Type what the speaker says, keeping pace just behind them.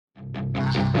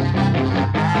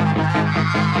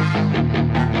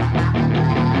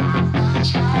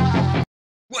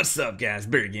What's up guys,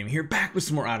 Barry Gaming here, back with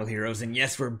some more Idle Heroes, and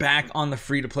yes, we're back on the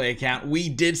free-to-play account. We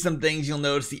did some things. You'll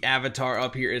notice the avatar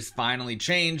up here is finally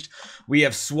changed. We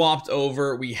have swapped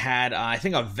over. We had, I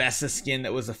think, a Vesa skin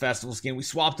that was a festival skin. We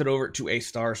swapped it over to a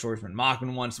Star Swordsman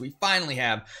Mockman one, so we finally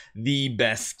have the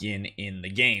best skin in the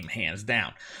game, hands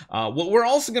down. What we're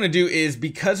also going to do is,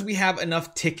 because we have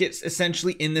enough tickets,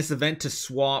 essentially, in this event to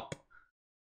swap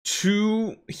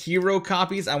 2 hero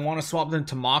copies, I want to swap them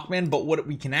to Mockman. But what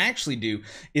we can actually do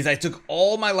is, I took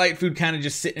all my light food kind of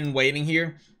just sitting and waiting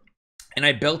here, and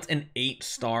I built an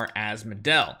 8-star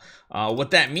Asmodel. What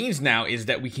that means now is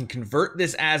that we can convert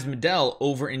this Asmodel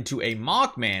over into a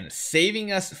Mockman,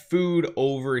 saving us food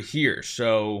over here.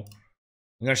 So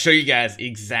I'm going to show you guys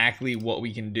exactly what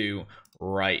we can do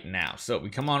right now. So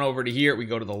we come on over to here, we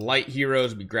go to the light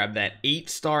heroes, we grab that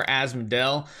 8-star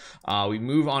Asmodel, we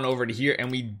move on over to here,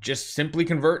 and we just simply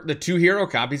convert the 2 hero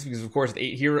copies, because of course the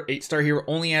 8-star hero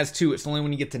only has 2. It's only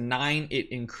when you get to 9 it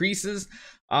increases.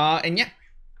 And yeah,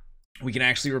 we can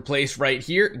actually replace right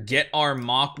here, get our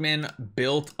Mockman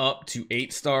built up to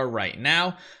 8-star right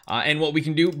now. And what we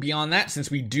can do beyond that,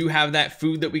 since we do have that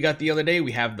food that we got the other day,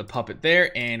 we have the puppet there,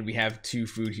 and we have 2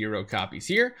 food hero copies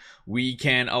here. We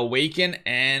can awaken,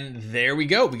 and there we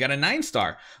go. We got a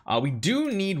 9-star. We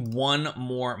do need 1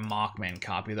 more Mockman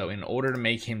copy, though, in order to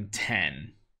make him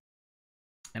 10.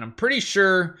 And I'm pretty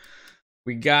sure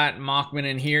we got Mockman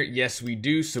in here. Yes, we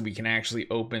do. So we can actually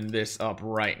open this up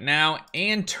right now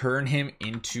and turn him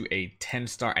into a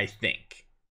 10-star, I think.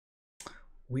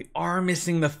 We are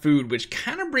missing the food, which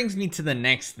kind of brings me to the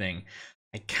next thing.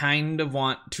 I kind of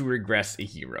want to regress a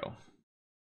hero.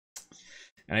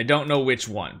 And I don't know which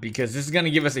one, because this is going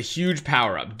to give us a huge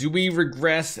power-up. Do we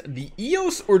regress the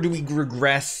Eos, or do we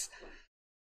regress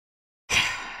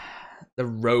the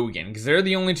Rogan? Because they're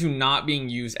the only 2 not being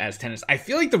used as tenants. I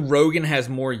feel like the Rogan has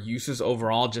more uses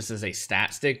overall just as a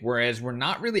stat stick, whereas we're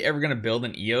not really ever going to build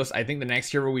an Eos. I think the next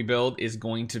hero we build is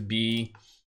going to be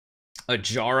a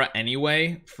Jara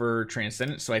anyway for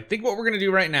Transcendent. So I think what we're going to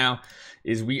do right now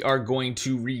is we are going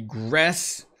to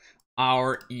regress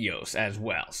our Eos as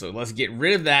well. So let's get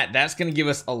rid of that. That's going to give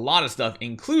us a lot of stuff,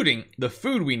 including the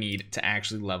food we need to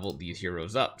actually level these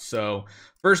heroes up. So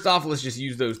first off, let's just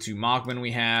use those 2 Mockman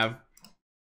we have.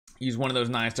 Use one of those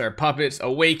 9-star puppets.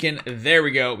 Awaken. There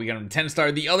we go. We got him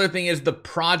 10-star. The other thing is the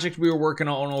project we were working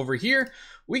on over here,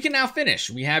 we can now finish.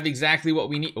 We have exactly what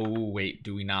we need. Oh, wait.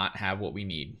 Do we not have what we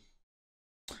need?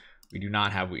 We do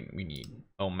not have what we need.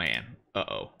 Oh, man.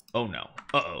 Uh-oh. Oh, no.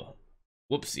 Uh-oh.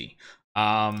 Whoopsie.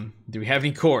 Do we have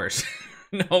any cores?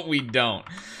 No, we don't.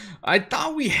 I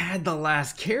thought we had the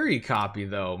last Carrie copy,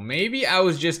 though. Maybe I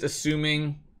was just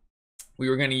assuming we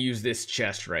were going to use this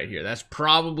chest right here. That's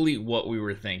probably what we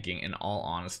were thinking, in all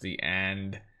honesty.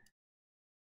 And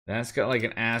that's got like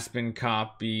an Aspen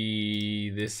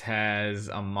copy. This has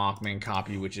a Mockman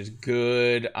copy, which is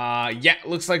good. Yeah,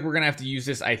 looks like we're going to have to use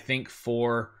this, I think,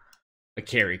 for a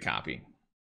Carrie copy.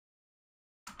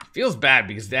 Feels bad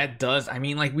because that does, I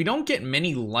mean, like, we don't get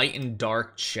many light and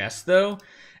dark chests, though.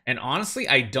 And honestly,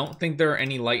 I don't think there are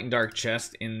any light and dark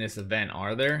chests in this event,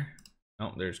 are there?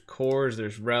 Oh, there's cores,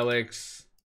 there's relics,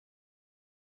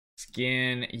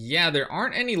 skin. Yeah, there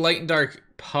aren't any light and dark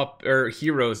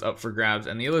heroes up for grabs.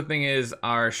 And the other thing is,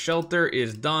 our shelter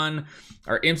is done.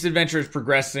 Our Imps adventure is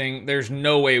progressing. There's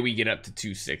no way we get up to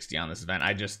 260 on this event.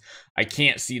 I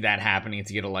can't see that happening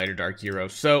to get a light or dark hero.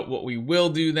 So what we will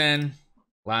do then,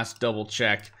 last double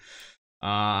check.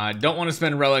 Don't want to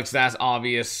spend relics, that's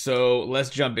obvious. So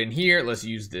let's jump in here. Let's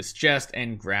use this chest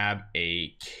and grab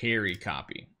a Carrie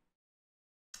copy.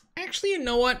 Actually, you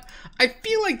know what? I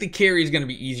feel like the Carrie is going to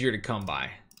be easier to come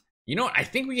by. You know what? I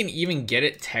think we can even get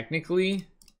it technically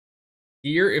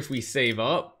here if we save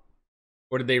up.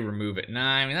 Or did they remove it?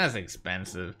 Nah, I mean, that's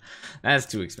expensive. That's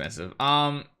too expensive.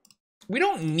 We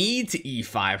don't need to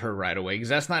E5 her right away because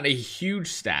that's not a huge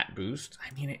stat boost.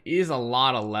 I mean, it is a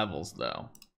lot of levels, though.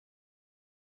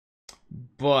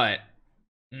 But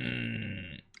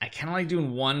I kind of like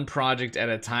doing one project at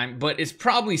a time, but it's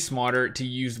probably smarter to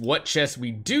use what chests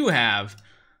we do have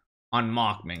on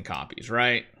Mockman copies,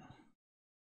 right?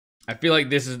 I feel like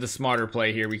this is the smarter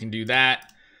play here. We can do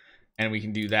that, and we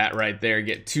can do that right there.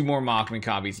 Get 2 more Mockman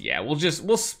copies. Yeah,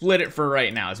 we'll split it for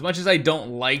right now. As much as I don't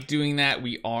like doing that,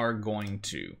 we are going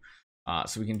to.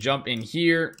 So we can jump in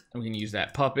here, and we can use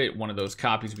that puppet, one of those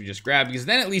copies we just grabbed, because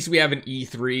then at least we have an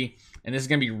E3, and this is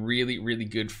going to be really, really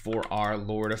good for our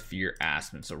Lord of Fear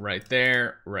Aspen. So right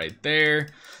there, right there.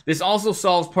 This also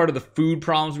solves part of the food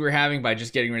problems we were having by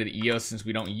just getting rid of the EOS, since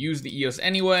we don't use the EOS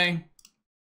anyway.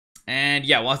 And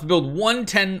yeah, we'll have to build one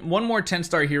more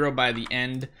 10-star hero by the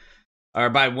end, or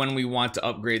by when we want to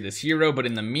upgrade this hero. But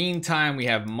in the meantime, we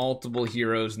have multiple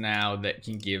heroes now that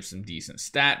can give some decent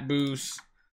stat boosts.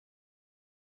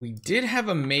 We did have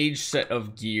a mage set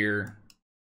of gear.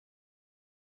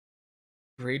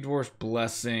 Grey Dwarf's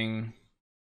Blessing.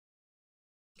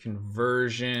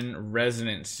 Conversion.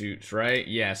 Resonant suits, right?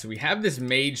 Yeah, so we have this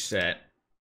mage set.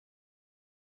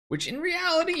 Which in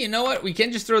reality, you know what? We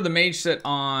can just throw the mage set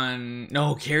on...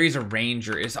 No, Carrie's a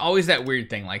ranger. It's always that weird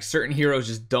thing. Like, certain heroes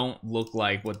just don't look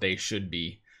like what they should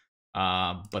be.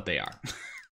 But they are.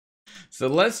 So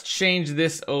let's change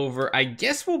this over. I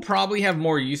guess we'll probably have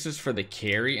more uses for the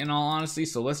Carrie, in all honesty.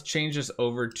 So let's change this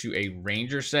over to a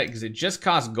ranger set, because it just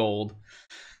costs gold.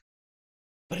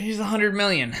 But it is 100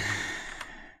 million.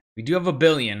 We do have a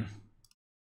billion.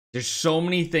 There's so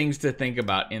many things to think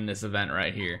about in this event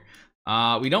right here.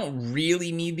 We don't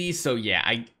really need these, so yeah,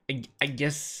 I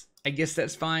guess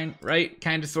that's fine, right?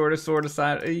 Kind of, sort of,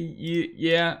 side.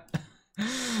 Yeah.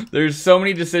 There's so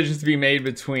many decisions to be made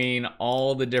between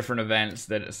all the different events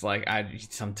that it's like I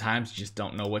sometimes just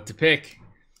don't know what to pick.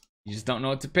 You just don't know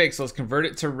what to pick. So let's convert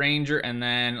it to Ranger, and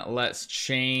then let's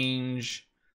change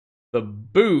the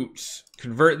boots.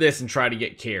 Convert this and try to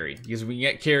get Carrie, because we can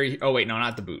get Carrie. Oh wait, no,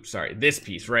 not the boots. Sorry, this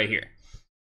piece right here.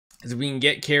 Because if we can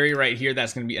get Carrie right here,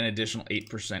 that's going to be an additional 8%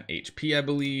 HP, I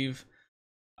believe.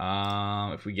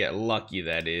 If we get lucky,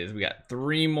 that is. We got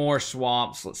 3 more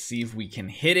swaps. Let's see if we can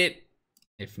hit it.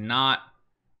 If not,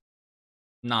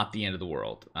 not the end of the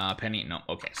world. Penny, no.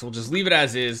 Okay, so we'll just leave it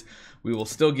as is. We will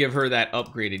still give her that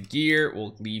upgraded gear.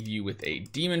 We'll leave you with a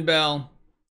Demon Bell.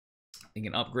 We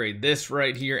can upgrade this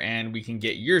right here, and we can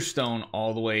get your stone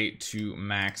all the way to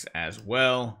max as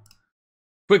well.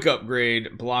 Quick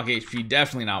upgrade, block HP,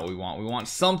 definitely not what we want. We want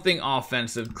something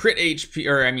offensive, crit HP,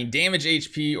 or I mean damage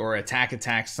HP or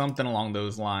attack, something along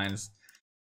those lines.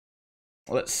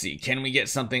 Let's see, can we get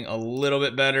something a little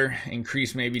bit better?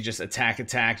 Increase maybe just attack,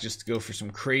 just to go for some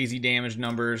crazy damage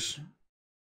numbers.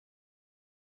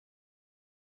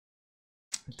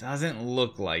 Doesn't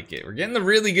look like it. We're getting the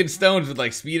really good stones with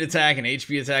like speed attack and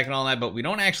HP attack and all that, but we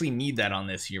don't actually need that on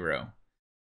this hero.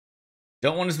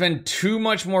 Don't want to spend too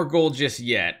much more gold just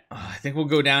yet. I think we'll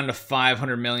go down to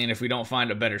 500 million if we don't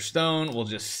find a better stone. We'll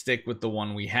just stick with the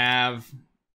one we have.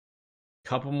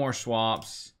 Couple more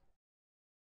swaps.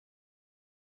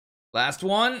 Last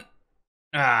one.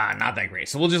 Not that great.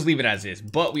 So we'll just leave it as is.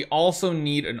 But we also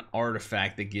need an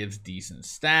artifact that gives decent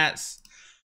stats.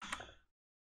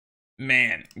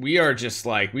 Man, we are just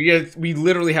like, we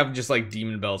literally have just like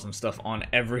demon bells and stuff on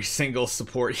every single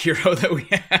support hero that we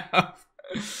have.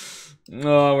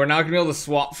 No, we're not gonna be able to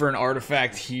swap for an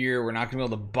artifact here. We're not gonna be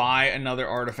able to buy another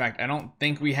artifact. I don't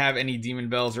think we have any demon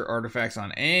bells or artifacts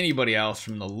on anybody else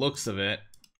from the looks of it.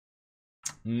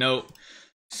 Nope.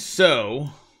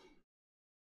 So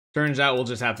turns out we'll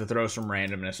just have to throw some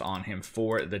randomness on him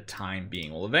for the time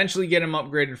being. We'll eventually get him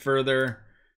upgraded further.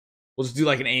 We'll just do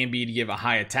like an A and B to give a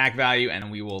high attack value,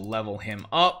 and we will level him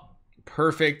up.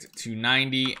 Perfect, to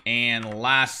 90. And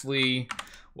lastly,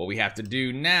 what we have to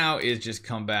do now is just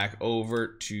come back over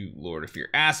to Lord of Fear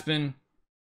Aspen.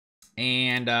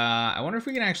 And I wonder if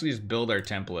we can actually just build our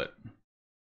template.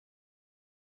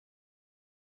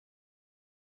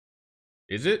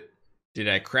 Is it? Did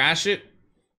I crash it?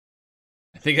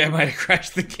 I think I might have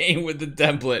crashed the game with the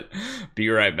template. Be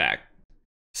right back.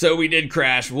 So we did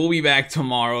crash. We'll be back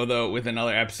tomorrow, though, with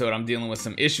another episode. I'm dealing with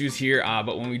some issues here,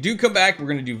 but when we do come back, we're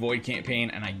going to do Void Campaign,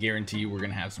 and I guarantee you we're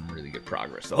going to have some really good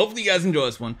progress. So hopefully you guys enjoy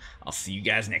this one. I'll see you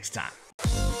guys next time.